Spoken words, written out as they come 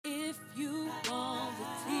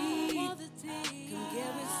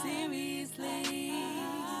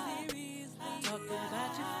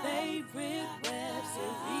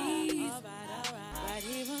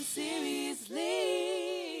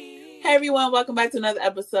Hey everyone, welcome back to another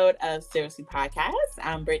episode of Seriously Podcast.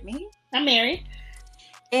 I'm Brittany. I'm Mary.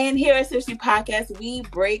 And here at Seriously Podcast, we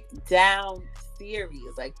break down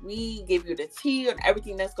series. Like, we give you the tea on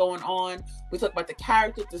everything that's going on. We talk about the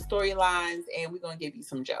characters, the storylines, and we're going to give you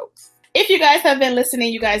some jokes. If you guys have been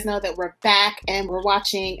listening, you guys know that we're back and we're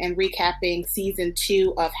watching and recapping season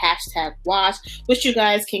 2 of #Wash, which you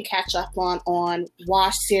guys can catch up on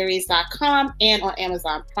washseries.com and on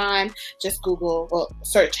Amazon Prime. Just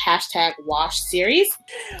search #Wash Series.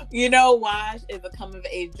 You know, Wash is a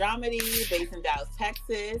coming-of-age dramedy based in Dallas,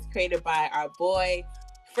 Texas, created by our boy,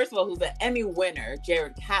 first of all, who's an Emmy winner,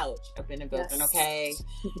 Jared Couch, up in the building, yes. Okay?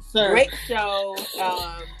 Great show.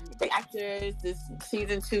 The actors, this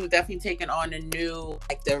season 2 definitely taking on a new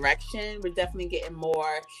direction. We're definitely getting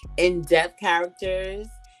more in-depth characters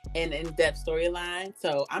and in-depth storyline.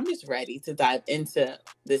 So I'm just ready to dive into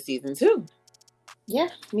this season 2. Yeah,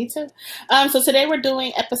 me too. So today we're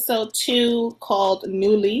doing episode 2 called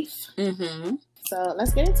New Leaf. Mm-hmm. So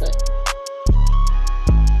let's get into it.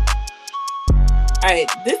 All right,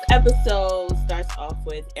 this episode starts off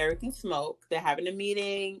with Eric and Smoke. They're having a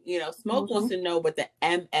meeting. You know, Smoke wants to know what the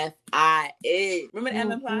MFI is. Remember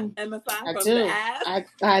the MFI from the Av?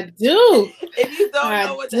 I do. If you don't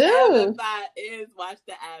know what the MFI is, watch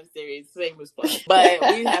the Av series. Same was fun. But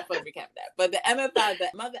we have fun recap that. But the MFI,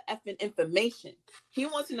 the mother effing information. He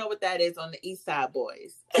wants to know what that is on the East Side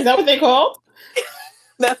Boys. Is that what they called?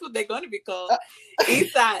 That's what they're going to be called.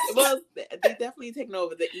 East Side. Well, they're definitely taking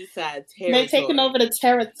over the East Side territory. They're taking over the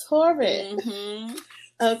territory. Mm-hmm.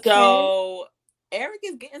 Okay. So Eric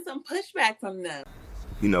is getting some pushback from them.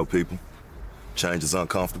 You know, people. Change is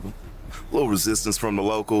uncomfortable. A little resistance from the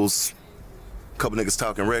locals. A couple niggas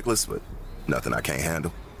talking reckless, but nothing I can't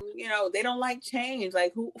handle. You know, they don't like change.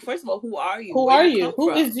 Like, first of all, who are you? Who are you?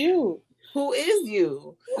 Who is you? Who is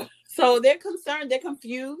you? So they're concerned. They're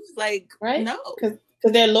confused. Like, right? No. Because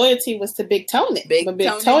their loyalty was to Big Tony. But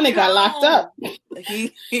Big Tony got locked up.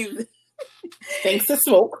 Thanks to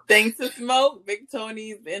Smoke. Thanks to Smoke, Big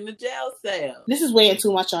Tony's in the jail cell. This is weighing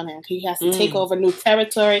too much on him. He has to take over new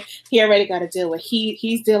territory. He already got to deal with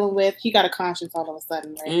he's dealing with. He got a conscience all of a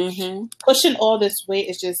sudden, right? Mm-hmm. Pushing all this weight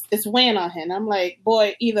it's weighing on him. I'm like,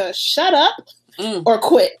 boy, either shut up or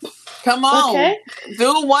quit. Come on. Okay?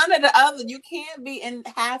 Do one or the other. You can't be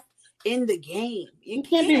half in the game. You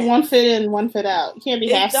can't be one foot in, one foot out. You can't be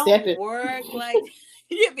half stepping. It don't work. Like,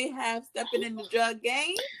 you can't be half stepping in the drug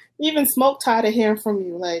game. Even Smoke tired of hearing from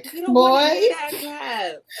you. Like, you don't boy, want to hear that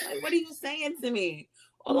crap. Like, what are you saying to me?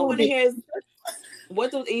 All I want to hear is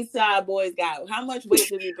what those East Side Boys got. How much weight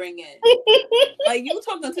did we bring in? Like, you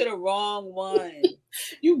talking to the wrong one.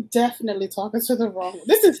 You definitely talking to the wrong one.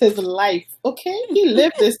 This is his life, okay? He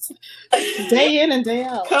lived this day in and day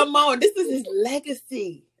out. Come on, this is his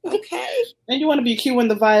legacy. Okay. And you want to be cueing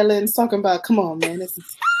the violins, talking about, come on, man, this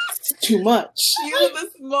is too much. Use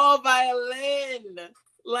a small violin.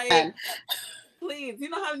 Like, please, you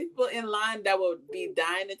know how many people in line that would be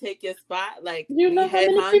dying to take your spot? Like, you know, head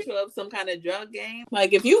honcho of some kind of drug game.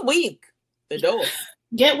 Like, if you weak, the door.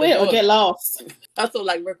 Get with or get lost. Also,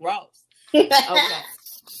 like Rick Ross. Okay.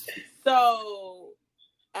 So,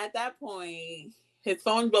 at that point, his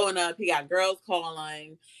phone's blowing up. He got girls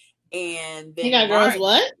calling. And then he got girls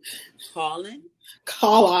what? Calling.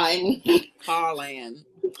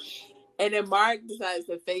 And then Mark decides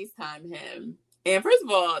to FaceTime him. And first of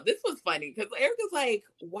all, this was funny because Eric was like,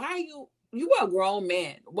 why are you are a grown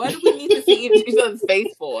man. What do we need to see each other's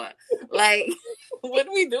face for? Like, what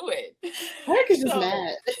are we doing? Eric is just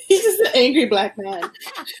mad. He's just an angry black man. And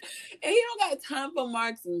he don't got time for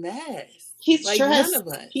Mark's mess. He's like, stressed. None of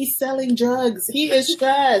us. He's selling drugs. He is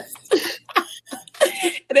stressed.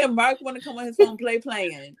 And then Mark want to come on his phone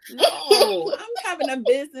playing. No, I'm having a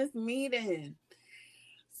business meeting.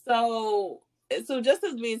 So just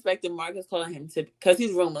as we expected, Mark is calling him because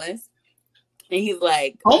he's roomless. And he's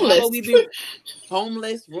like, homeless.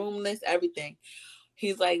 Homeless, roomless, everything.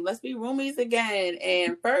 He's like, let's be roomies again.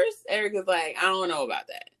 And first, Eric is like, I don't know about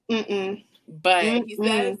that. Mm-mm. But he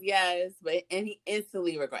says yes, and he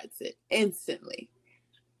instantly regrets it. Instantly.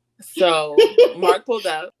 So Mark pulled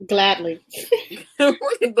up. Gladly.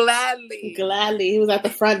 Gladly. He was at the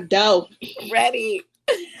front door. Ready.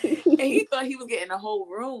 And he thought he was getting a whole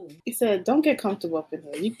room. He said, don't get comfortable up in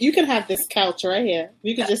here. You can have this couch right here.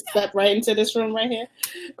 You can just step right into this room right here.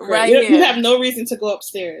 Right here. You have no reason to go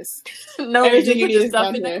upstairs. No reason you need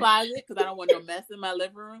stuff in the closet because I don't want no mess in my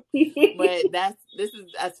living room. But this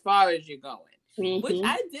is as far as you're going. Mm-hmm. Which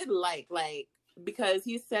I did like because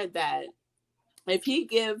he said that if he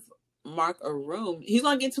gives Mark a room, he's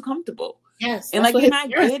going to get too comfortable. Yes. And like, you're not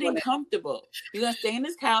getting comfortable. You're going to stay on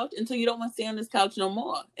this couch until you don't want to stay on this couch no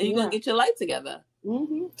more. And you're going to get your life together.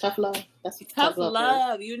 Mm-hmm. Tough love. That's what tough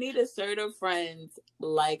love. You need assertive friends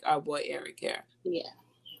like our boy Eric here. Yeah.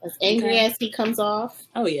 As angry as he comes off.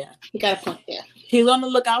 Oh, yeah. He got a point there. He's going to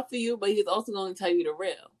look out for you, but he's also going to tell you the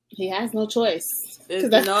real. He has no choice.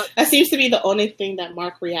 That seems to be the only thing that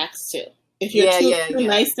Mark reacts to. If you're too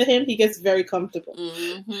nice to him, he gets very comfortable.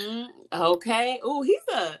 Mm-hmm. Okay. Oh,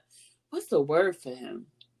 what's the word for him?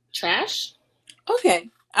 Trash? Okay.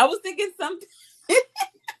 I was thinking something.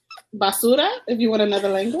 Basura, if you want another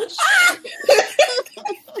language.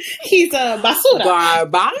 He's a basura.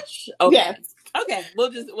 Garbage? Okay. Yes. Okay. We'll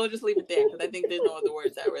just leave it there because I think there's no other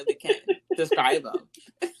words that really can describe him.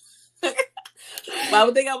 But I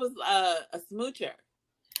would think I was a smoocher.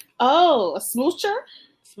 Oh, a smoocher?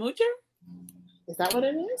 Smoocher? Is that what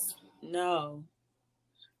it is? No.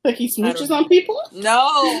 Like he smooches on people?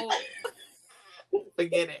 No.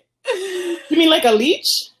 Forget it. You mean like a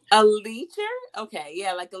leech? A leecher? Okay,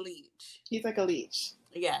 yeah, like a leech. He's like a leech.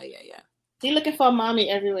 Yeah. He's looking for a mommy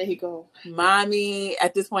everywhere he goes. Mommy,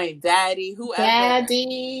 at this point, daddy, whoever.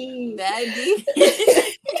 Daddy.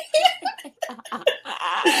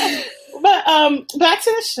 But back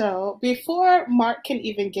to the show. Before Mark can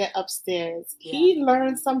even get upstairs, he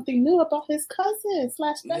learned something new about his cousin /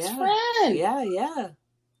 best friend. Yeah.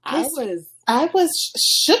 I was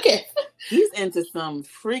shooketh. He's into some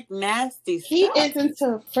freak nasty stuff. He is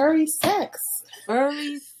into furry sex.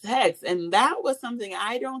 And that was something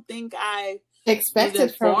I don't think I expected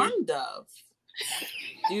was informed of.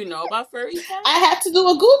 Do you know about furry sex? I had to do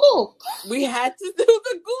a Google. We had to do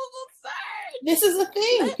the Google search. This is a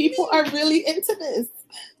thing. People are really into this.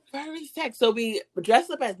 Furry sex. So we dress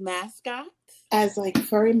up as mascots. As like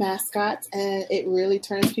furry mascots, and it really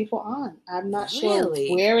turns people on. I'm not sure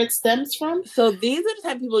where it stems from. So these are the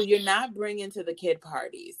type of people you're not bringing to the kid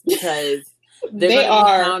parties because they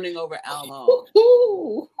are be pounding over Elmo.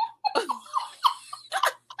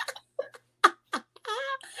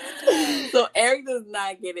 So Eric does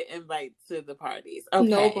not get an invite to the parties. Okay.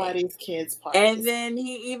 Nobody's kids' parties. And then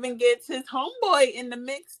he even gets his homeboy in the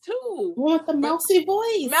mix too. With the mousy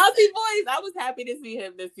voice. I was happy to see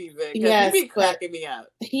him this season. Yes, he be cracking me up.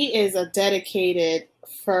 He is a dedicated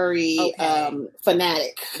furry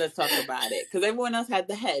fanatic. Let's talk about it. Because everyone else had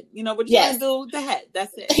the head. You know what you can do? The head.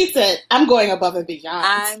 That's it. He said, I'm going above and beyond.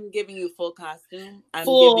 I'm giving you full costume. I'm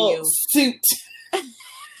full giving you suit.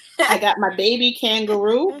 I got my baby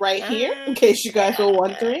kangaroo right here, in case you guys were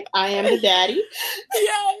wondering. I am the daddy.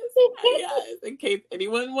 Yes. In case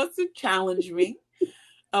anyone wants to challenge me.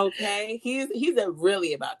 Okay. He's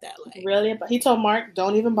really about that life. Really? He told Mark,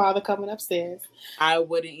 don't even bother coming upstairs. I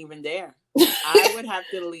wouldn't even dare. I would have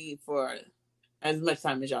to leave for as much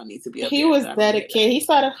time as y'all need to be up He was dedicated. He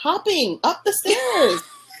started hopping up the stairs.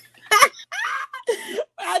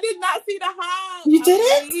 I did not see the hop. You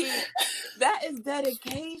didn't? That is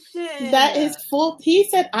dedication. That is full. He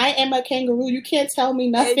said, I am a kangaroo. You can't tell me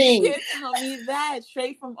nothing. You can't tell me that.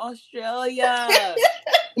 Straight from Australia.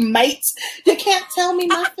 Mate, you can't tell me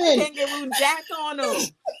nothing. Kangaroo jack on him.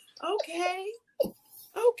 Okay.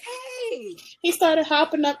 He started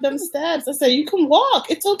hopping up them steps. I said, you can walk.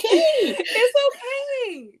 It's okay. It's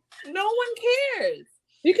okay. No one cares.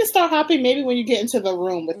 You can start hopping maybe when you get into the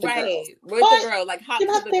room with the girl. With the girl. Like, hop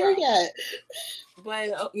you're not there yet.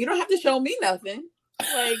 But you don't have to show me nothing.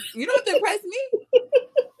 Like, you don't have to impress me.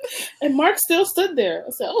 And Mark still stood there.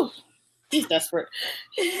 I said, oh, he's desperate.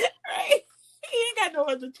 Right? He ain't got no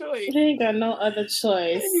other choice.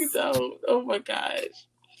 He don't. Oh, my gosh.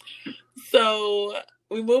 So,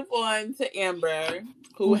 we move on to Amber,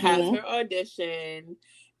 who has her audition.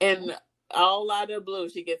 And all out of the blue,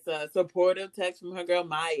 she gets a supportive text from her girl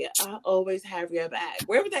Maya. I always have your back.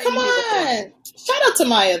 Where was that? Come on, shout out to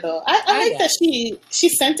Maya though. I like that she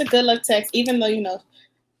sent a good luck text, even though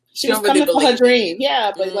she was coming for her dream.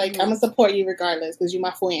 Yeah, but like I'm gonna support you regardless because you're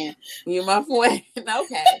my friend. You're my friend.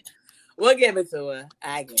 Okay, we'll give it to her.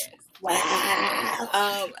 I guess. Wow.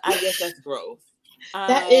 I guess that's growth.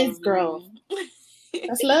 That is growth.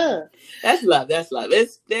 That's love. That's love.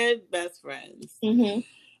 They're best friends. Mm-hmm.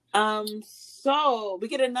 So we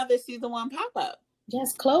get another season 1 pop-up.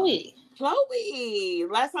 Yes, Chloe.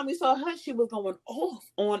 Last time we saw her, she was going off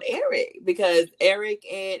on Eric because Eric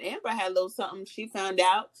and Amber had a little something she found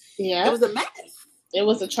out. Yeah. It was a mess. It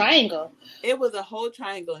was a triangle. It was a whole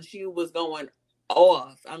triangle and she was going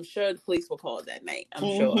off. I'm sure the police were called that night. I'm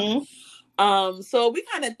sure. So we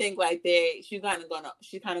kind of think like she's kind of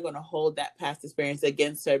gonna hold that past experience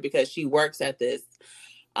against her because she works at this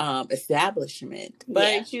establishment,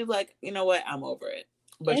 but she's like, you know what, I'm over it.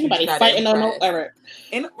 But ain't nobody fighting over Eric.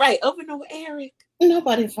 Over no Eric.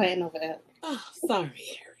 Nobody fighting over Eric. Oh, sorry,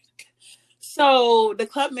 Eric. So the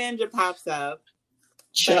club manager pops up.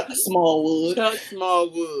 Chuck Smallwood.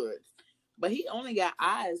 But he only got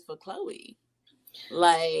eyes for Chloe.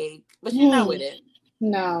 But she's not with it.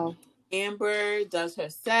 No. Amber does her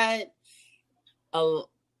set.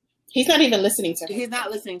 He's not even listening to her. He's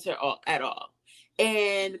not listening to her at all.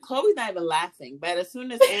 And Chloe's not even laughing. But as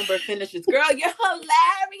soon as Amber finishes, girl, you're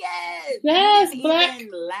hilarious. Yes, you Black.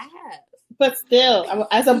 Even laugh. But still,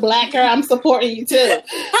 as a Black girl, I'm supporting you too.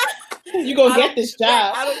 You're going to get this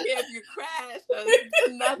job. I don't care if you crashed or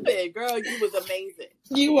nothing. Girl, you was amazing.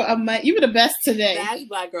 You were the best today. That's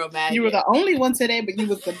Black girl magic. You were the only one today, but you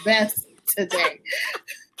was the best today.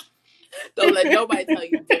 Don't let nobody tell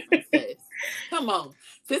you different, sis. Come on.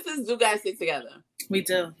 Sisters do guys stick together. We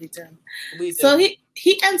do. So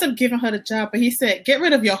he ends up giving her the job, but he said, get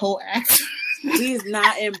rid of your whole act. He's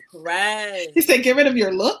not impressed. He said, get rid of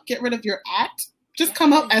your look, get rid of your act. Just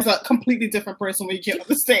come up as a completely different person when you get on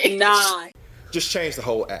the stage. Nah. Just change the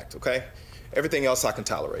whole act, okay? Everything else I can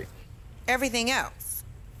tolerate. Everything else?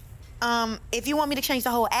 If you want me to change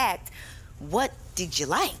the whole act, what did you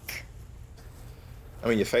like? I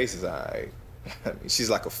mean, your face is all right. I mean, she's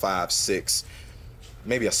like a 5'6",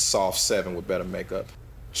 maybe a soft 7 with better makeup.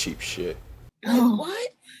 Cheap shit. Oh. What?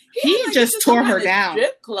 He just tore her down.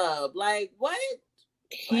 Strip club. What?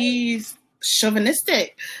 He's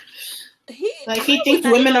chauvinistic. He thinks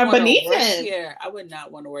women are beneath him. Here. I would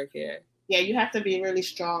not want to work here. Yeah, you have to be really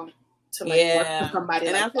strong to work for somebody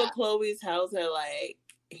and like that's what Chloe tells her.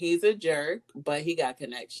 He's a jerk, but he got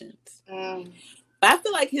connections. But I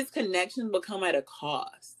feel like his connections will come at a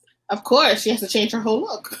cost. Of course, she has to change her whole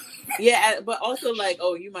look. Yeah, but also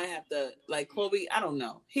you might have to Chloe. I don't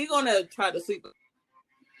know. He gonna try to sleep.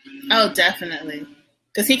 Oh, definitely,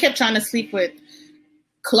 because he kept trying to sleep with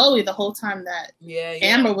Chloe the whole time that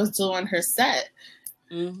Amber was doing her set.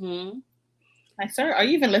 Mm-hmm. Like, sir, are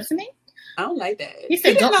you even listening? I don't like that. He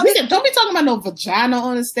said, don't be talking about no vagina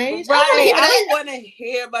on the stage. Right. I don't want to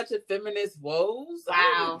hear about your feminist woes. Wow.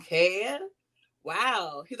 I don't care.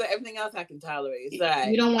 Wow. He's like, everything else I can tolerate.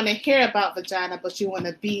 Sorry. You don't want to hear about vagina, but you want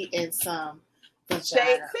to be in some vagina.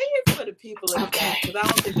 Say it for the people in the back, because I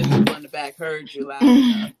don't think the people in the back heard you loud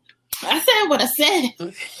enough. I said what I said.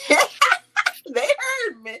 They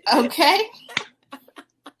heard me. Okay.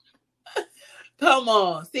 Come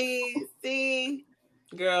on. See?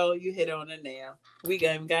 Girl, you hit on the nail. We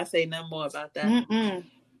gotta say nothing more about that. Mm-mm.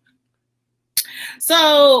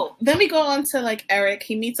 So then we go on to Eric.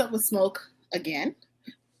 He meets up with Smoke again.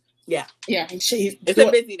 Yeah. Yeah. It's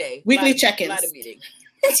a busy day. Weekly check-ins. A lot of meetings.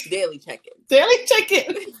 Daily check-ins. Daily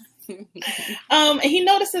check-ins. And he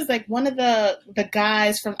notices one of the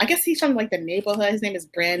guys from, I guess he's from the neighborhood. His name is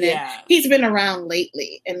Brandon. Yeah. He's been around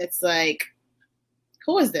lately, and it's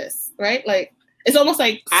who is this? Right? It's almost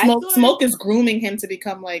like Smoke is grooming him to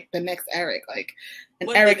become the next Eric.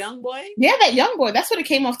 Eric, the young boy? Yeah, that young boy. That's what it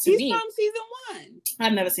came off to me. He's from season 1.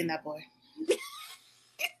 I've never seen that boy.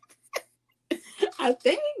 I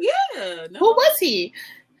think, yeah. No. Who was he?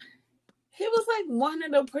 He was one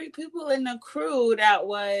of the people in the crew that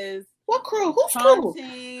was. What crew? Who's crew?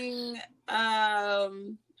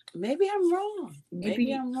 Maybe I'm wrong.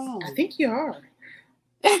 Maybe I'm wrong. I think you are.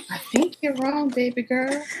 I think you're wrong, baby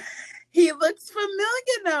girl. He looks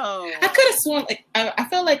familiar though. I could have sworn. I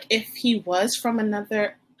feel like if he was from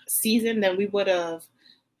another season, then we would have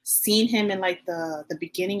seen him in the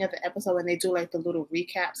beginning of the episode when they do the little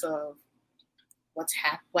recaps of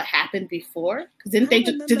what happened before. Did they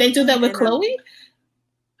do that with Chloe?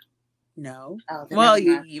 No. Oh, well,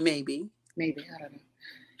 you maybe. Maybe,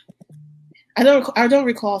 I don't know. I don't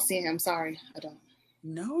recall seeing him. Sorry, I don't.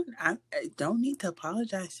 No, I don't need to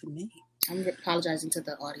apologize to me. I'm apologizing to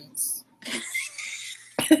the audience.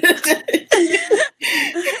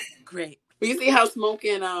 Great. You see how Smoke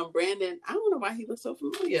and Brandon, I don't know why he looks so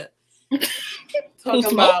familiar.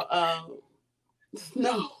 Talking about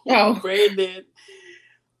Brandon.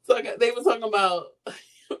 So they were talking about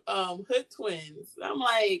hood twins. I'm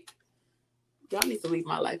like, y'all need to leave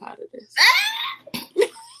my life out of this.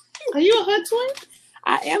 Are you a hood twin?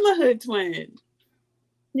 I am a hood twin.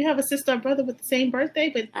 You have a sister or brother with the same birthday?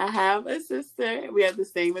 But I have a sister. We have the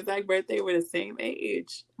same exact birthday. We're the same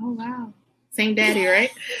age. Oh, wow. Same daddy, right?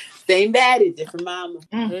 Same daddy, different mama.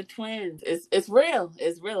 Hood twins. It's real.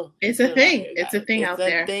 It's real. It's a thing. It's a thing out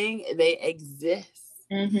there. It's a thing. They exist.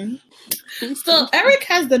 Mm-hmm. So Eric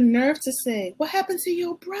has the nerve to say, "What happened to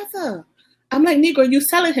your brother?" I'm like, Negro, you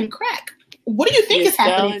selling him crack. What do you think is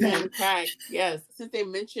happening to him? Crack. Yes. Since they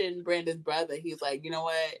mentioned Brandon's brother, he's like, you know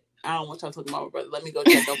what? I don't want y'all talking about my brother. Let me go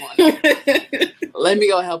check up on him. Let me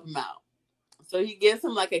go help him out. So he gives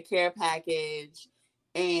him like a care package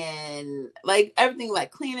and like everything,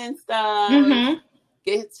 like cleaning stuff. Mm-hmm.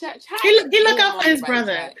 He look out for his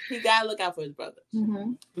brother. Track. He gotta look out for his brother.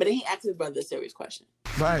 Mm-hmm. But then he asks his brother a serious question.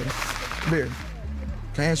 Right, Barry,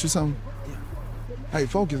 can I ask you something? Hey,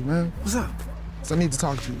 focus, man. What's up? So I need to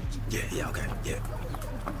talk to you. Yeah, okay, yeah.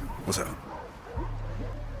 What's up?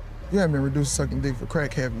 You haven't been reduced to sucking dick for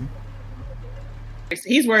crack, have you?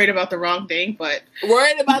 He's worried about the wrong thing, but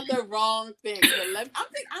worried about the wrong thing. I'm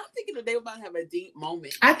thinking that they were about to have a deep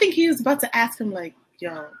moment. I think he was about to ask him, like,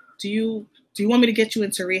 "Yo, do you want me to get you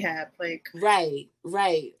into rehab?" Like, right.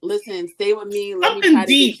 Listen, stay with me. Let me something try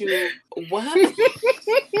deep. to get you. What?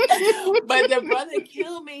 But the brother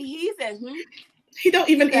killed me. He said, He don't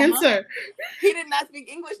even answer. He did not speak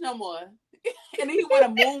English no more, and then he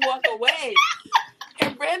want to moonwalk away.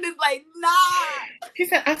 And Brandon's like, nah. He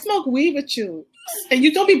said, I smoke weed with you. And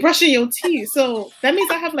you don't be brushing your teeth. So that means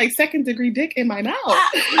I have like 2nd-degree dick in my mouth.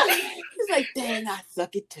 He's like, dang, I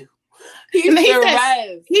suck it too. He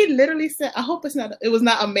literally said, I hope it was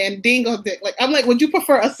not a mandingo dick. Like, I'm like, would you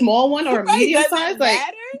prefer a small one or a medium size? Like,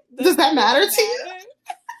 does that matter to you?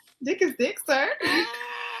 Dick is dick, sir.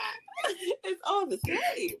 It's all the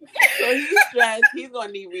same. So he's stressed. He's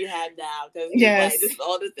gonna need rehab now because yes, like, this is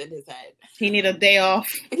all that's in his head. He need a day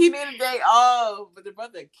off. But the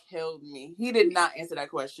brother killed me. He did not answer that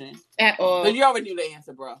question at all. But you already knew the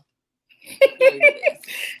answer, bro.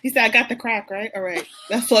 He said, "I got the crack, right? All right,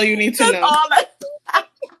 that's all you need to know.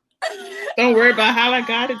 Don't worry about how I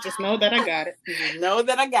got it. Just know that I got it. Just know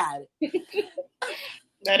that I got it.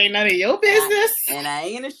 That ain't none of your business, and I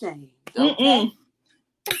ain't ashamed. Okay?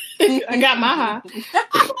 I got my high.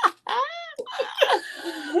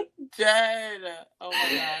 Jen. Oh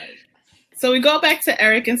my gosh. So we go back to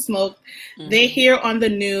Eric and Smoke. Mm-hmm. They hear on the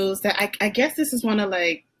news that I guess this is one of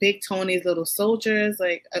like Big Tony's little soldiers.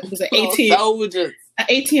 Like it was an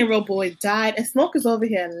 18-year-old boy died, and Smoke is over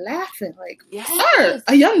here laughing like, yes. Sir,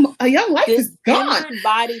 a young life is gone.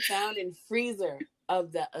 Body found in freezer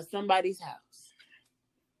of somebody's house.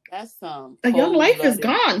 That's some. A young life is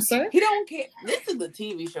gone, sir. He don't care. This is a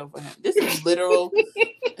TV show for him. This is literal.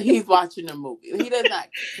 He's watching a movie. He does not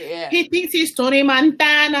care. He thinks he's Tony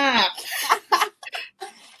Montana.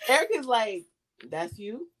 Eric is like, that's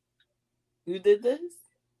you? You did this?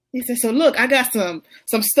 He said, so look, I got some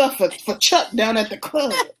stuff for Chuck down at the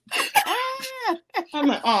club. I'm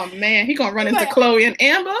like, oh man, he gonna run into Chloe and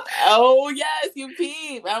Amber. Oh yes, you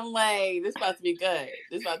peep. I'm like, this about to be good.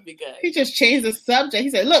 He just changed the subject. He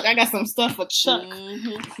said, look, I got some stuff for Chuck.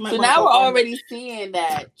 Mm-hmm. So now we're already seeing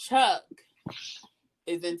that Chuck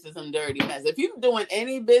is into some dirty mess. If you're doing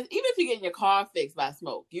any business, even if you're getting your car fixed by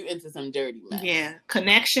Smoke, you into some dirty mess. Yeah.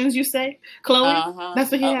 Connections, you say? Chloe? Uh-huh.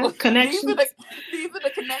 That's what he has? Connections? These are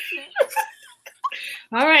the connections.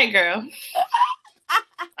 All right, girl.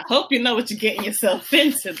 I hope you know what you're getting yourself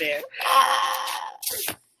into there.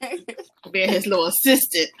 Being his little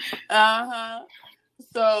assistant. Uh-huh.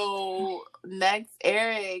 So next,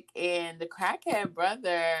 Eric and the crackhead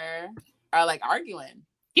brother are like arguing.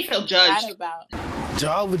 He felt judged.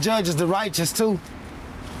 Jehovah judges the righteous too.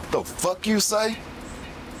 The fuck you say?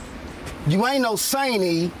 You ain't no saint,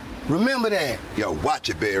 E. Remember that. Yo, watch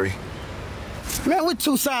it, Barry. Man, we're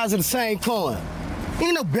two sides of the same coin. You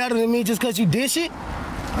ain't no better than me just because you dish it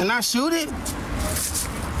and I shoot it.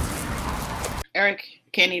 Eric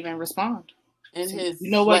can't even respond. In his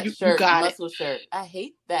sweatshirt, muscle shirt. I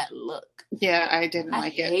hate that look. Yeah, I didn't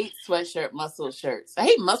like it. I hate sweatshirt, muscle shirts. I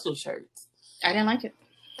hate muscle shirts. I didn't like it.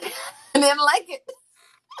 I didn't like it.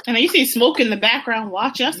 And then you see Smoke in the background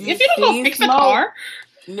watch us. If you don't go fix the car.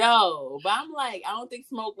 No, but I'm like, I don't think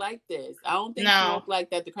Smoke like this. I don't think Smoke like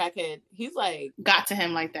that. The crackhead, he's like. Got to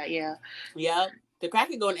him like that, yeah. Yeah. The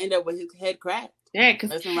crackhead going to end up with his head cracked. Yeah,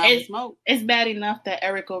 because it's bad enough that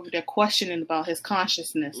Eric over there questioning about his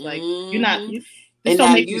consciousness. Like, you're not, this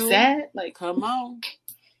don't make you sad. Like, come on.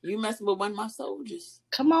 You messing with one of my soldiers.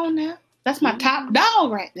 Come on now. That's my top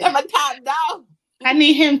dog right there. That's my top dog. I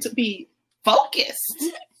need him to be focused.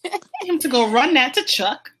 I need him to go run that to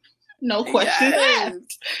Chuck. No questions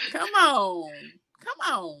asked. Come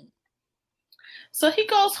on. So he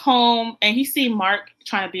goes home and he see Mark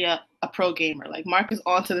trying to be a pro gamer. Like, Mark is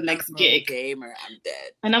on to the next gig. Gamer, I'm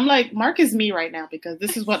dead. And I'm like, Mark is me right now because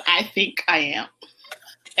this is what I think I am.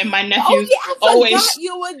 And my nephews always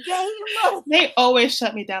you a gamer. They always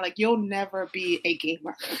shut me down. Like, you'll never be a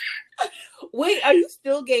gamer. Wait, are you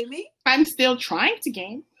still gaming? I'm still trying to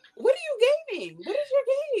game. What are you gaming? What is your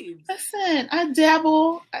game? Listen, I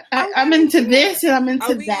dabble. I'm into this and I'm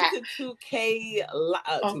into that. Into 2K. Okay,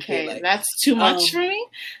 2K Life. That's too much for me.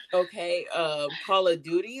 Okay, Call of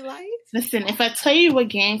Duty Life. Listen, if I tell you what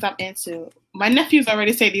games I'm into, my nephews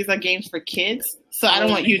already say these are games for kids, so I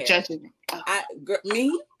don't want you judging me.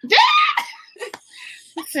 Me?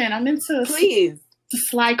 Listen, I'm into Please.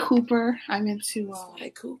 Sly Cooper. I'm into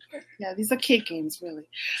Sly Cooper. Yeah, these are kid games, really.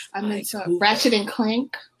 I'm into Ratchet and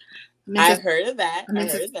Clank. I've heard of that. I'm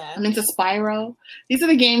into Spyro. These are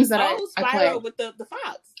the games that I play. Spyro with the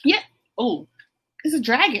fox. Yeah. Oh, it's a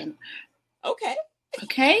dragon. Okay.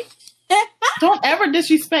 Okay. Don't ever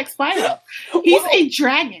disrespect Spyro. He's a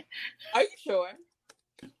dragon. Are you sure?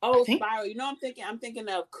 Oh, Spyro. You know what I'm thinking? I'm thinking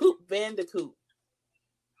of Coop Bandicoot.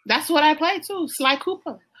 That's what I play too. Sly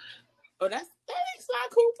Cooper. Oh, that ain't Sly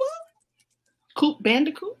Cooper. Coop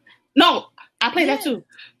Bandicoot? No, I play that too.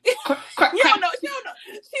 You don't know.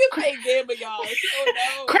 She play gamer, y'all. She don't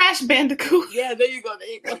know. Crash Bandicoot. Yeah, there you go.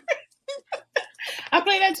 I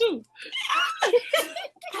play that too.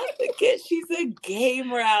 I forget she's a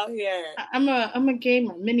gamer out here. I'm a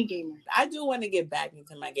gamer, mini gamer. I do want to get back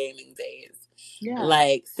into my gaming days. Yeah.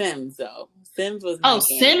 Like Sims though. Sims was my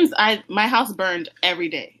game. Sims, my house burned every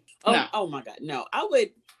day. Oh my God. No. I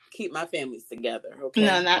would keep my families together. Okay.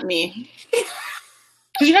 No, not me.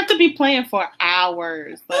 Because you have to be playing for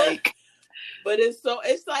hours. Like but it's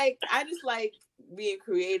like I just like being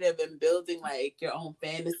creative and building like your own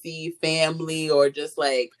fantasy family or just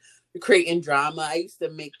like creating drama. I used to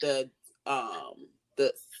make the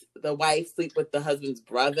wife sleep with the husband's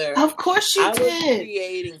brother. Of course you did. I was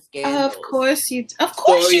creating scandals. Of course you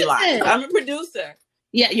did. I'm a producer.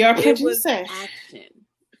 Yeah, you're a producer. Action.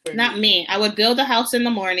 Not me. I would build a house in the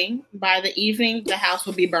morning. By the evening, the house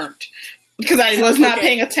would be burnt. Because I was not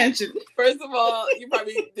paying attention. First of all, you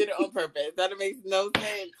probably did it on purpose. That makes no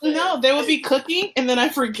sense. No, they would be cooking and then I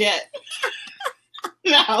forget.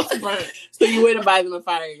 The house burnt. So you wouldn't buy them a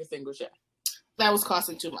fire extinguisher? That was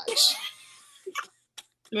costing too much.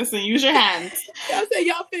 Listen, use your hands. I say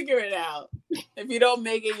y'all figure it out. If you don't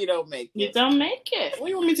make it, you don't make it. You don't make it. What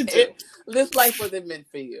do you want me to do? This life wasn't meant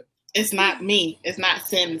for you. It's not me. It's not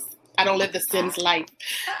Sims. I don't live the Sims life.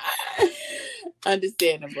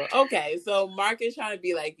 Understandable. Okay, so Mark is trying to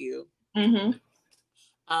be like you. Mm-hmm.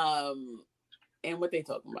 And what they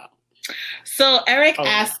talking about? So Eric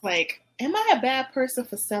asked, like, am I a bad person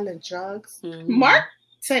for selling drugs? Mm-hmm. Mark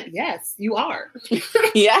said, yes, you are.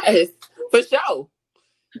 Yes, for sure.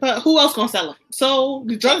 But who else gonna sell them? So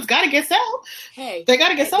the drugs gotta get sold. Hey, they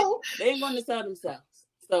gotta get sold. They ain't gonna sell themselves.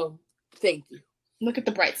 So thank you. Look at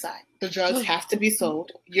the bright side. The drugs have to be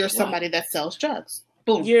sold. You're somebody that sells drugs.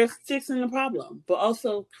 Boom. You're fixing the problem, but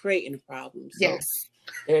also creating a problem. So yes.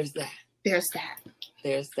 There's that.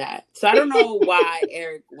 There's that. So I don't know why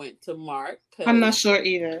Eric went to Mark. I'm not sure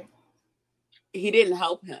either. He didn't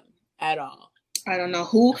help him at all. I don't know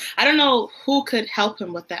who could help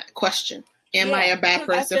him with that question. Am I a bad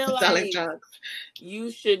person for selling drugs?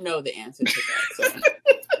 You should know the answer to that. So.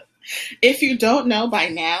 If you don't know by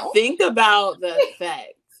now, think about the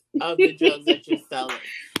effect of the drugs that you're selling.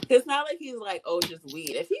 It's not like he's like, oh, just weed.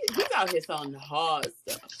 If he's out here selling the hard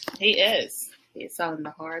stuff. He is. He's selling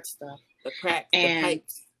the hard stuff. The crack, and the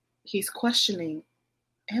pipes. He's questioning,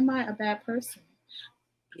 am I a bad person?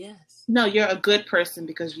 Yes. No, you're a good person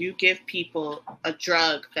because you give people a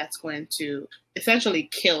drug that's going to essentially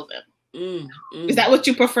kill them. Is that what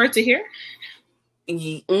you prefer to hear?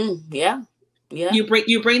 Yeah. Yeah.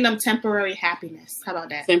 You bring them temporary happiness. How about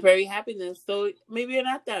that? Temporary happiness. So maybe you're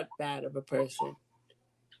not that bad of a person.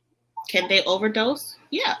 Can they overdose?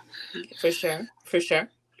 Yeah. For sure. Did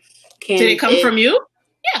it come from you?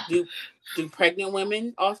 Yeah. Do pregnant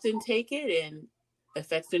women often take it and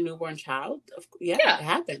affects the newborn child? Yeah, it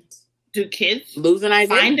happens. Do kids lose an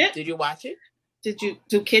idea? Find it? Did you watch it?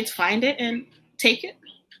 Do kids find it and take it?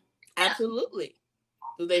 Absolutely.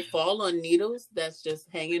 Do they fall on needles that's just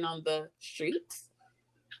hanging on the streets?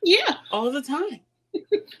 Yeah. All the time.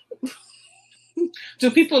 Do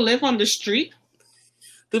people live on the street?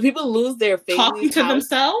 Do people lose their families? Talking to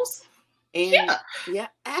themselves? And yeah,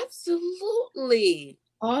 absolutely.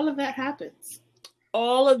 All of that happens.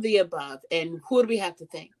 All of the above. And who do we have to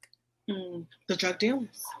thank? The drug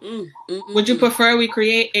dealers. Would you prefer we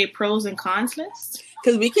create a pros and cons list?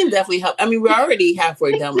 Because we can definitely help. I mean, we're already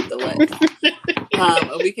halfway done with the list.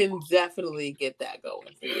 We can definitely get that going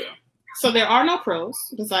for you. So there are no pros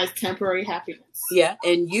besides temporary happiness. Yeah,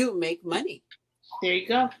 and you make money. There you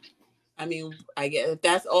go. I mean, I guess if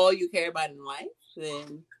that's all you care about in life,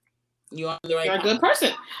 then you're on the right path. You're a good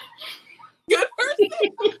person. Good person.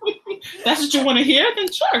 That's what you want to hear?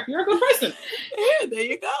 Then sure, you're a good person. Yeah, there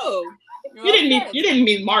you go. You didn't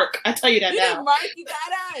mean Mark. I tell you that now. Mark, you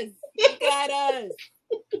got us. You got us.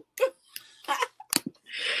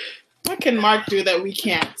 What can Mark do that we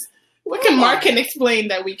can't? What can Mark can explain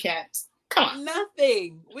that we can't? Come on.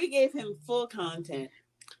 Nothing. We gave him full content.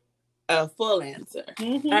 A full answer.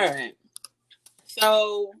 Mm-hmm. All right.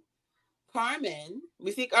 So, Carmen,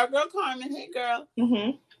 we see our girl Carmen. Hey, girl.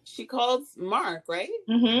 Mm-hmm. She calls Mark, right?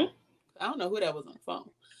 Mm-hmm. I don't know who that was on the phone.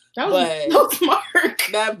 That was Mark.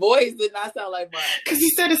 That voice did not sound like Mark. Because he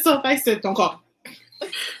said it so nice. I said, don't call him.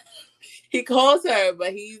 He calls her,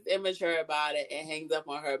 but he's immature about it and hangs up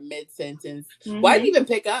on her mid-sentence. Mm-hmm. Why did he even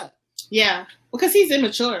pick up? Yeah, because he's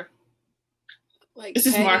immature. Like, this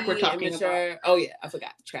is Mark we're talking about. Oh, yeah, I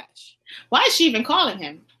forgot. Trash. Why is she even calling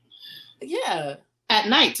him? Yeah. At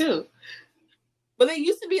night, too. But they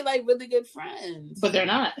used to be, like, really good friends. But they're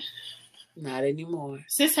not. Not anymore.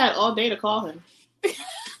 Sis had all day to call him.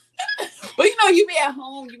 But, you know, you be at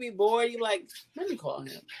home, you be bored, you like, let me call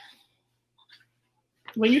him.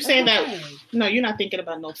 When you say that, no, you're not thinking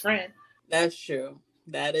about no friend. That's true.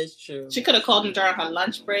 That is true. She could have called him during her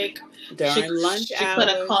lunch break. During lunch hours. She could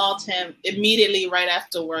have called him immediately right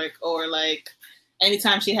after work, or like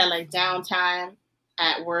anytime she had like downtime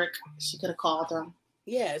at work, she could have called him.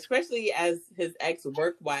 Yeah, especially as his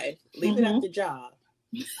ex-work wife. Leave it at the job.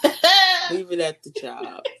 Leave it at the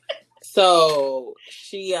job. So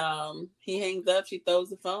he hangs up, she throws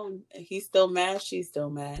the phone. He's still mad, she's still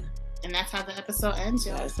mad. And that's how the episode ends,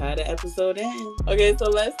 y'all. That's how the episode ends. Okay, so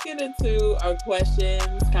let's get into our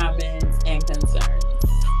questions, comments, and concerns.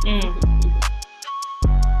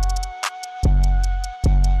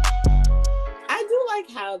 I do like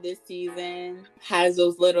how this season has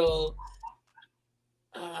those little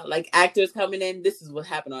like actors coming in. This is what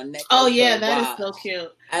happened on next. Oh yeah, that is so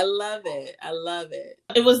cute. I love it. I love it.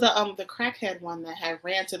 It was the crackhead one that had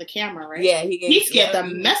ran to the camera, right? Yeah, he scared the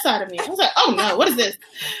mess out of me. I was like, oh no, what is this?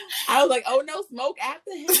 I was like, oh no, Smoke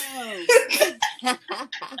after him.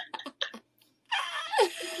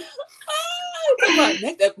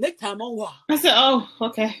 Next time on walk. I said, oh,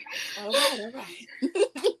 okay. All right.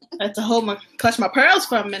 I had to clutch my pearls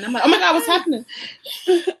for a minute. I'm like, oh my God, what's happening?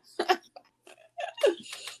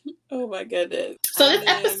 Oh my goodness. So this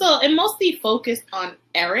episode, it mostly focused on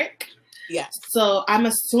Eric. Yes. So I'm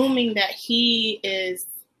assuming that he is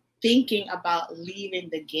thinking about leaving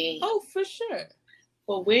the game. Oh, for sure.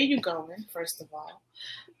 Well, where are you going, first of all?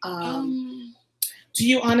 Do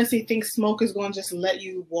you honestly think Smoke is going to just let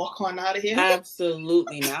you walk on out of here?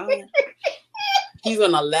 Absolutely not. He's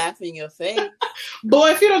going to laugh in your face.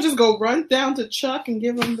 Boy, if you don't just go run down to Chuck and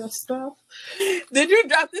give him the stuff. Did you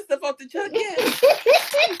drop this stuff off to Chuck yet?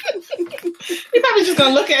 He's probably just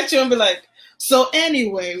going to look at you and be like, so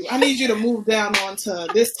anyway, I need you to move down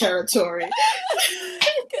onto this territory.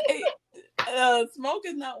 Smoke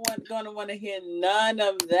is not going to want to hear none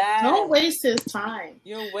of that. Don't waste his time.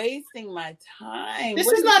 You're wasting my time. This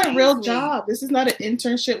is not a real job. This is not an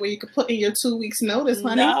internship where you can put in your 2 weeks notice,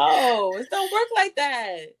 honey. No, it don't work like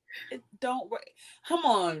that. It don't work. Come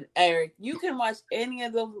on, Eric. You can watch any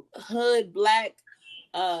of the hood black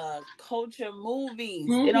culture movies.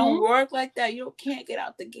 Mm-hmm. It don't work like that. You can't get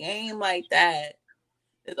out the game like that.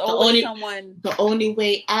 There's always someone. The only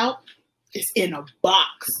way out is in a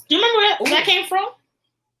box. Do you remember where that came from?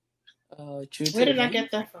 Where did I get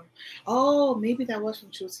that from? Oh, maybe that was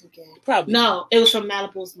from True to the Game. Probably. No, it was from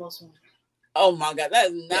Malibu's Most Wanted. Oh my God,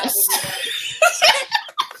 that is not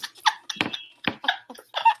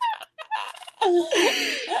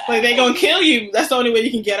like, they gonna kill you. That's the only way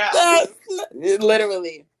you can get out.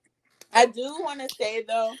 Literally. I do want to say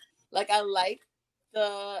though, like, I like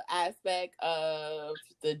the aspect of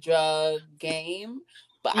the drug game,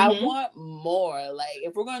 but I want more. Like,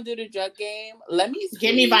 if we're gonna do the drug game,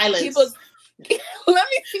 give me violence. Let me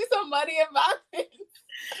see some money and violence.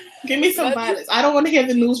 Give me some violence. I don't want to hear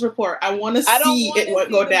the news report. I want to see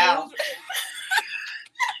it go down.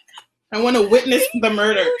 I want to witness the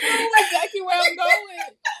murder. You know exactly where I'm going.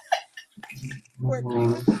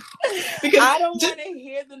 Because I don't want to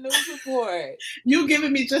hear the news report. You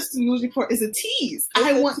giving me just the news report is a tease.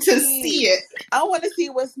 I want to see it. I want to see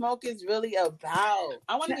what Smoke is really about.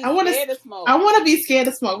 I want to be scared of Smoke. I want to be scared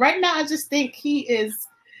of Smoke. Right now, I just think he is...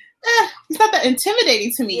 he's not that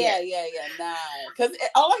intimidating to me. Yeah, nah. Because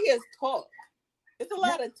all I hear is talk. It's a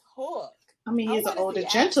lot of talk. I mean, he's an older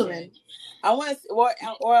gentleman. I want to, or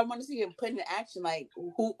I want to see him put into action, like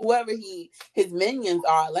whoever his minions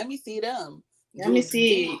are. Let me see them. Let me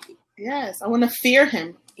see. Yes, I want to fear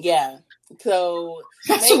him. Yeah. So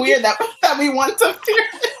that's weird that we want to fear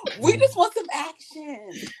him. We just want some action.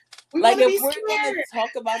 We Like, if we're going to talk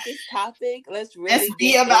about this topic, let's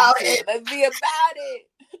be about it. Let's be about it.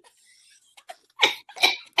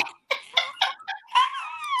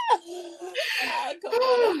 Come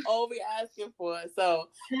on, that's all we asking for. So,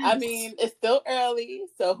 I mean, it's still early,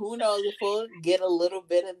 so who knows if we'll get a little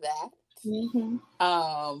bit of that. Mm-hmm.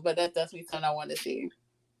 But that's definitely something I want to see.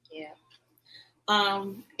 Yeah.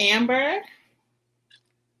 Amber,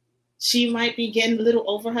 she might be getting a little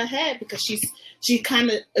over her head because she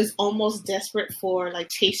kind of is almost desperate for like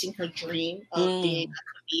chasing her dream of being a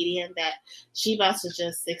comedian, that she about to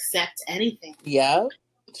just accept anything. Yeah,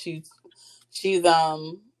 she's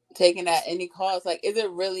taking at any cost. Like, is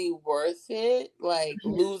it really worth it? Like,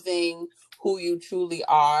 losing who you truly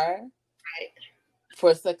are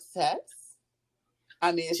for success?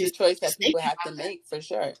 I mean, it's a choice that people have to make for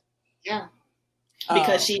sure. Yeah,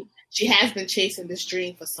 because she has been chasing this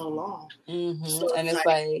dream for so long. Mm-hmm. So and it's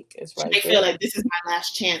right. I feel like this is my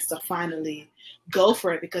last chance to finally go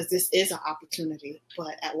for it, because this is an opportunity,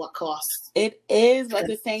 but at what cost? It is, but at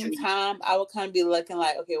the same time, I would kind of be looking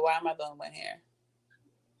like, okay, why am I the only one here?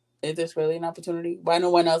 Is this really an opportunity? Why no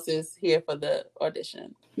one else is here for the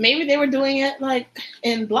audition? Maybe they were doing it like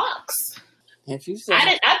in blocks. If you said,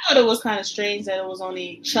 I thought it was kind of strange that it was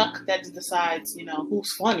only Chuck that decides,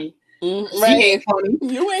 who's funny. Right. He ain't funny.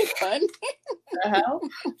 You ain't funny. The hell?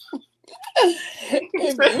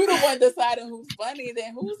 If you the one deciding who's funny,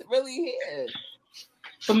 then who's really here?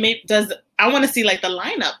 But maybe I want to see like the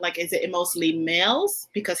lineup. Like, is it mostly males?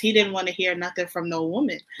 Because he didn't want to hear nothing from no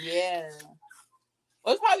woman. Yeah.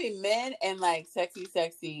 Well, it's probably men and like sexy.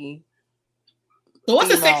 So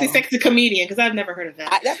what's a sexy comedian? Because I've never heard of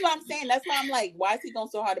that. That's what I'm saying. That's why I'm like, why is he going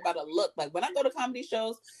so hard about a look? Like, when I go to comedy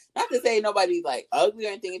shows, not to say nobody's like ugly or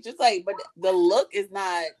anything. It's just like, but the look is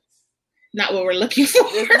not what we're looking for.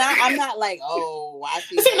 It's not. I'm not like, oh, I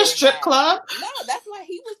see. Is it a strip club? No, that's why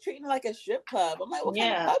he was treating it like a strip club. I'm like, what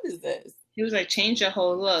kind of club is this? He was like, change your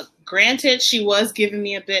whole look. Granted, she was giving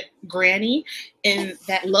me a bit granny in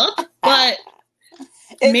that look, but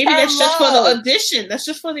maybe that's just for the audition. That's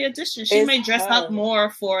just for the audition. She may dress up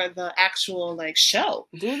more for the actual like show.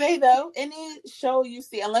 Do they though? Any show you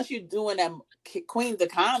see, unless you're doing that Queens of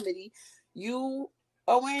Comedy, you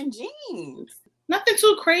are wearing jeans. Nothing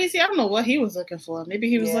too crazy. I don't know what he was looking for. Maybe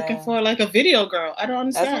he was looking for like a video girl. I don't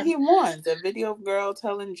understand. That's what he wants, a video girl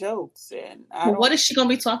telling jokes. And what is she gonna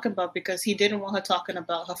be talking about? Because he didn't want her talking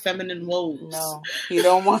about her feminine woes. No, he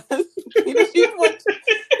don't want. He want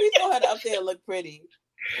her to up there and look pretty.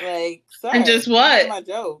 Like, sorry, and just what? My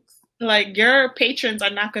jokes. Like, your patrons are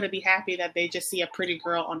not going to be happy that they just see a pretty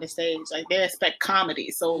girl on the stage. Like, they expect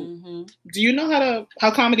comedy. So, do you know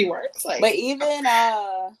how comedy works? Like, but even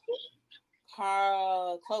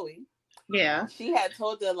Chloe, she had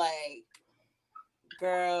told her like,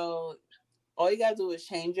 girl, all you gotta do is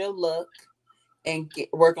change your look and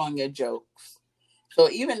work on your jokes. So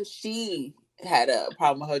even she had a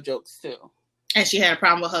problem with her jokes too, and she had a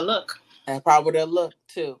problem with her look. And a problem with her look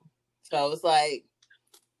too. So it's like,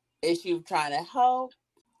 is she trying to help,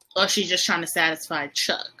 or she just trying to satisfy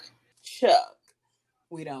Chuck?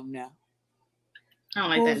 We don't know. I don't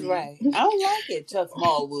like that. Right. I don't like it. Chuck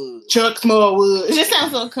Smallwood. Chuck Smallwood. It just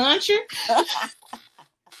sounds so country.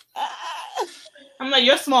 I'm like,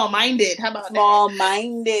 you're small-minded. How about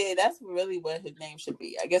small-minded? That's really what his name should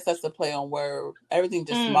be. I guess that's the play on word. Everything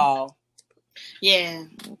just small. Yeah.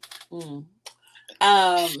 So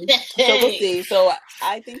we'll see. So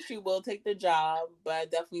I think she will take the job, but I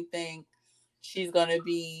definitely think she's going to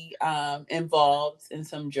be involved in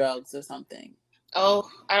some drugs or something. Oh,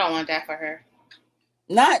 I don't want that for her.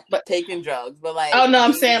 Not taking drugs, but like... Oh, no,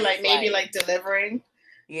 I'm saying like maybe like delivering.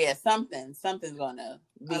 Yeah, something's going to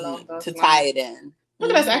be to tie it in.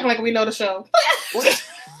 Look at us acting like we know the show.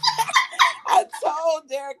 I told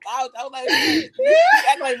Derek out. I was like, you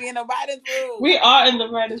act like we in the writer's room. We are in the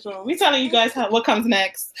writer's room. We telling you guys what comes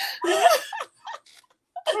next.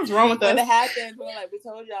 What's wrong with us? When it happens, we're like, we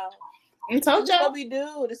told y'all. We told y'all. This is what we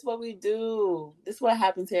do. This is what we do. This is what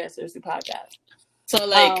happens here at Seriously Podcast. So,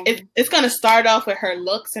 like, it's going to start off with her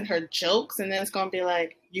looks and her jokes, and then it's going to be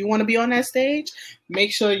like, you want to be on that stage?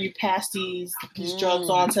 Make sure you pass these drugs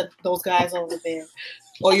on to those guys over there,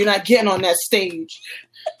 or you're not getting on that stage.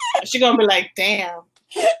 She's going to be like, damn,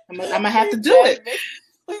 I'm going to have to do it.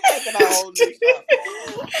 We're making a whole new show.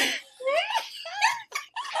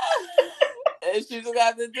 And she's going to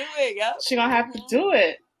have to do it, yo. She's going to have to do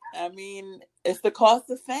it. I mean, it's the cost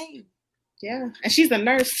of fame. Yeah, and she's a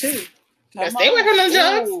nurse, too. Stay with her on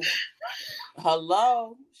drugs.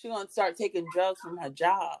 Hello. She's going to start taking drugs from her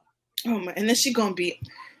job. Oh, my. And then she's going to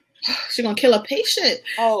kill a patient.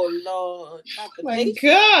 Oh, Lord. Not the patient.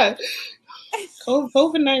 God.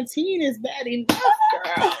 COVID-19 is bad enough,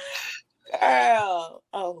 girl. Girl.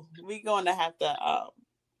 Oh, we're going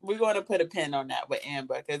to put a pin on that with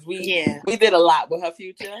Amber because we did a lot with her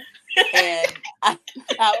future, and I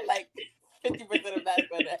was like 50% of that's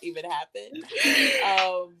going to even happen.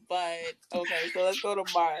 But okay, so let's go to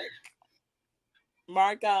Mark.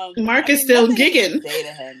 Mark is still gigging. Say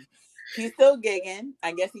to him, he's still gigging.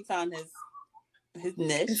 I guess he found his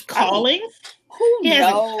niche, his calling. Who knows?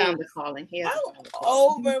 Hasn't found the calling.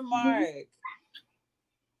 Over Mark.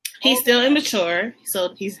 He's still immature,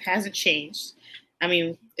 so he hasn't changed. I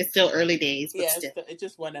mean, it's still early days, but still. It's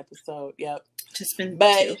just one episode. Yep. Just been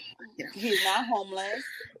two. He's not homeless.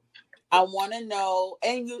 I want to know,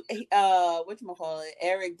 and whatchamacallit,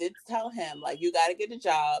 Eric did tell him, like, you got to get a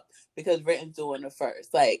job because Ritten's doing it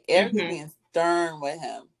first. Like, Eric is being stern with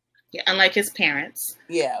him. Yeah, unlike his parents.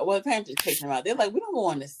 Yeah, well, his parents just taking him out. They're like, we don't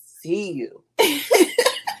want to see you.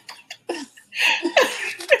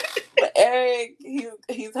 But Eric,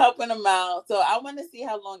 he's helping him out. So I want to see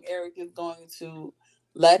how long Eric is going to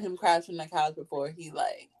let him crash on the couch before he,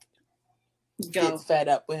 like, gets fed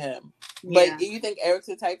up with him. But do you think Eric's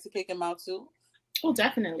the type to kick him out too? Oh,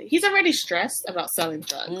 definitely. He's already stressed about selling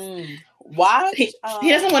drugs. Why? He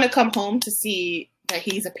doesn't want to come home to see that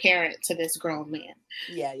he's a parent to this grown man.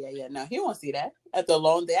 Yeah. No, he won't see that at the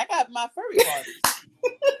alone day. I got my furry parties.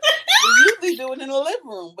 We usually do it in the living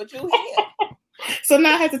room, but you're here. So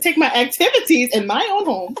now I have to take my activities in my own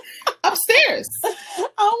home upstairs. I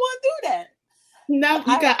don't want to do that. Now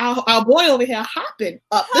we got our boy over here hopping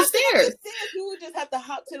up the stairs. You would just have to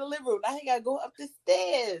hop to the living room. Now he got to go up the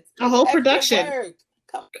stairs. A whole production.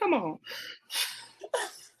 Come on.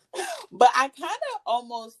 But I kind of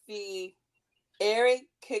almost see Eric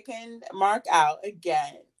kicking Mark out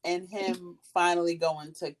again and him finally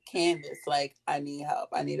going to Candace like, I need help.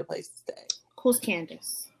 I need a place to stay. Who's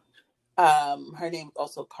Candace? Her name is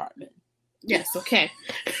also Carmen. Yes, okay.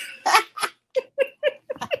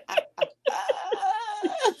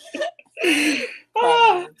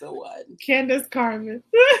 Carmen's the one. Candace Carmen.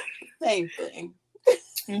 Same thing.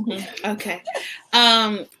 Okay.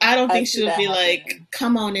 I don't think she'll be like,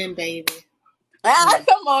 come on in, baby.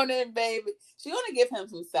 Come on in, baby. She's gonna give him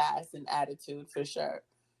some sass and attitude for sure.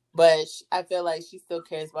 But I feel like she still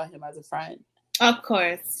cares about him as a friend. Of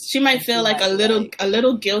course. She might feel like a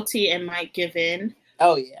little guilty and might give in.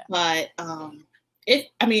 Oh yeah. But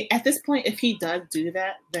at this point, if he does do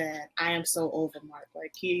that, then I am so over Mark.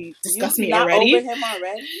 Like, he disgusts me already. Over him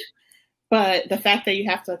already? But the fact that you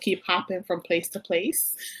have to keep hopping from place to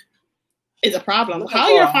place is a problem. How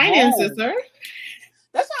are your finances, sir?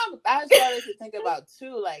 That's how I started to think about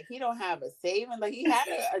too. Like, he don't have a saving. Like, he had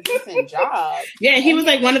a decent job. Yeah, he was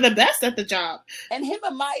like one of the best at the job. And him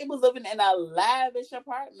and Maya was living in a lavish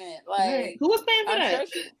apartment. Like, who was paying for that?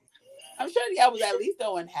 I'm sure y'all was at least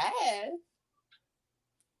throwing half.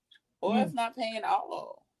 Or if not paying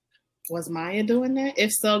all. Was Maya doing that?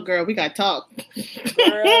 If so, girl, we gotta talk.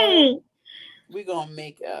 Girl, we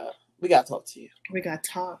gotta talk to you. We gotta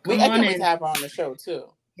talk. We can have her on the show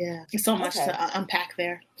too. Yeah, there's so much to unpack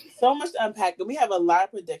there. So much to unpack. And we have a lot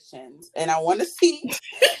of predictions, and I want to see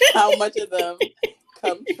how much of them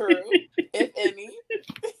come true, if any.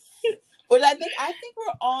 But I think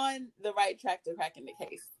we're on the right track to cracking the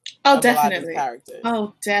case. Oh, definitely.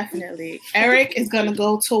 Oh, definitely. Eric is gonna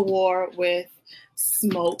go to war with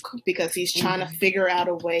Smoke because he's trying to figure out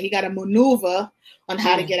a way. He got to maneuver on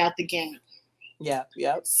how to get out the game. Yep.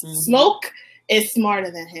 Smoke is smarter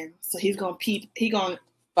than him, so he's gonna peep. He gonna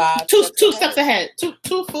two steps ahead.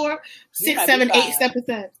 2, 4, 6, 7, 8 steps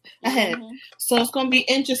ahead. So it's gonna be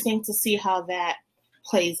interesting to see how that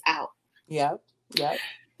plays out. Yep.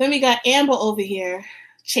 Then we got Amber over here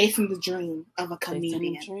chasing the dream of a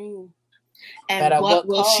comedian. And what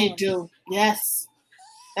will she do? Yes,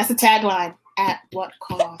 that's the tagline. At what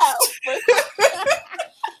cost?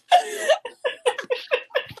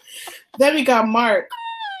 Then we got Mark.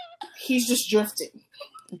 He's just drifting,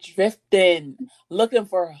 looking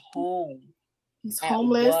for a home. He's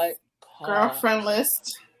homeless, girlfriendless.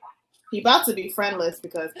 He about to be friendless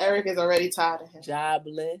because Eric is already tired of him.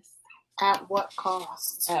 Jobless. At what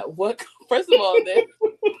cost? First of all, the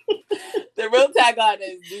real tagline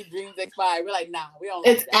is "Do dreams expire?" We're like, nah, we don't.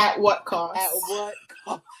 It's at what cost? At what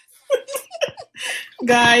cost?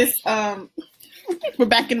 Guys, we're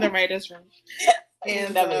back in the writer's room,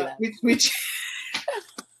 and we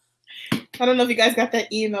I don't know if you guys got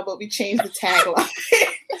that email, but we changed the tagline.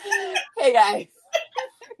 Hey guys,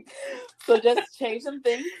 so just change some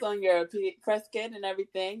things on your press kit and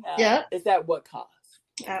everything. Yeah, it's at what cost?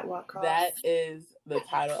 At what cost? That is the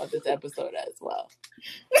title of this episode as well.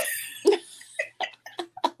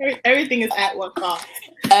 Everything is at what cost?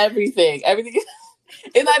 Everything.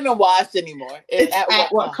 It's not even watched anymore. It's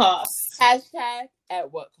at what cost? Hashtag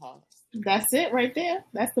at what cost? That's it right there.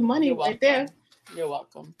 That's the money right there. You're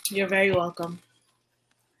welcome. You're very welcome.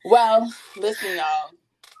 Well, listen, y'all.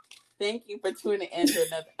 Thank you for tuning in to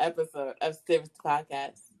another episode of Serious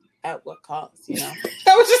Podcast. At what cost, you know?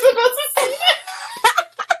 I was just about to say that.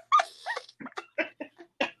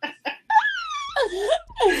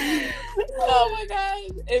 Oh my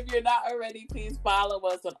gosh. If you're not already, please follow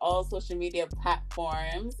us on all social media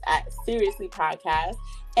platforms at Seriously Podcast.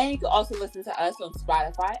 And you can also listen to us on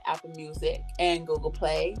Spotify, Apple Music, and Google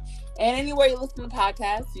Play. And anywhere you listen to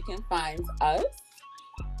podcasts, you can find us.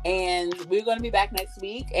 And we're going to be back next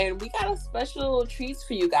week. And we got a special treats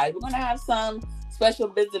for you guys. We're going to have some special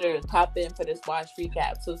visitors pop in for this watch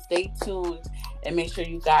recap. So stay tuned and make sure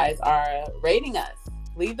you guys are rating us.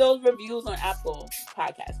 Leave those reviews on Apple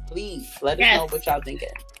Podcasts, please. Let us know what y'all thinking.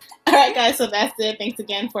 All right, guys. So that's it. Thanks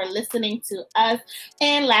again for listening to us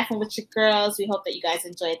and laughing with your girls. We hope that you guys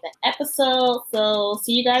enjoyed the episode. So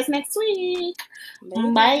see you guys next week.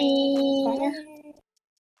 Bye. Bye.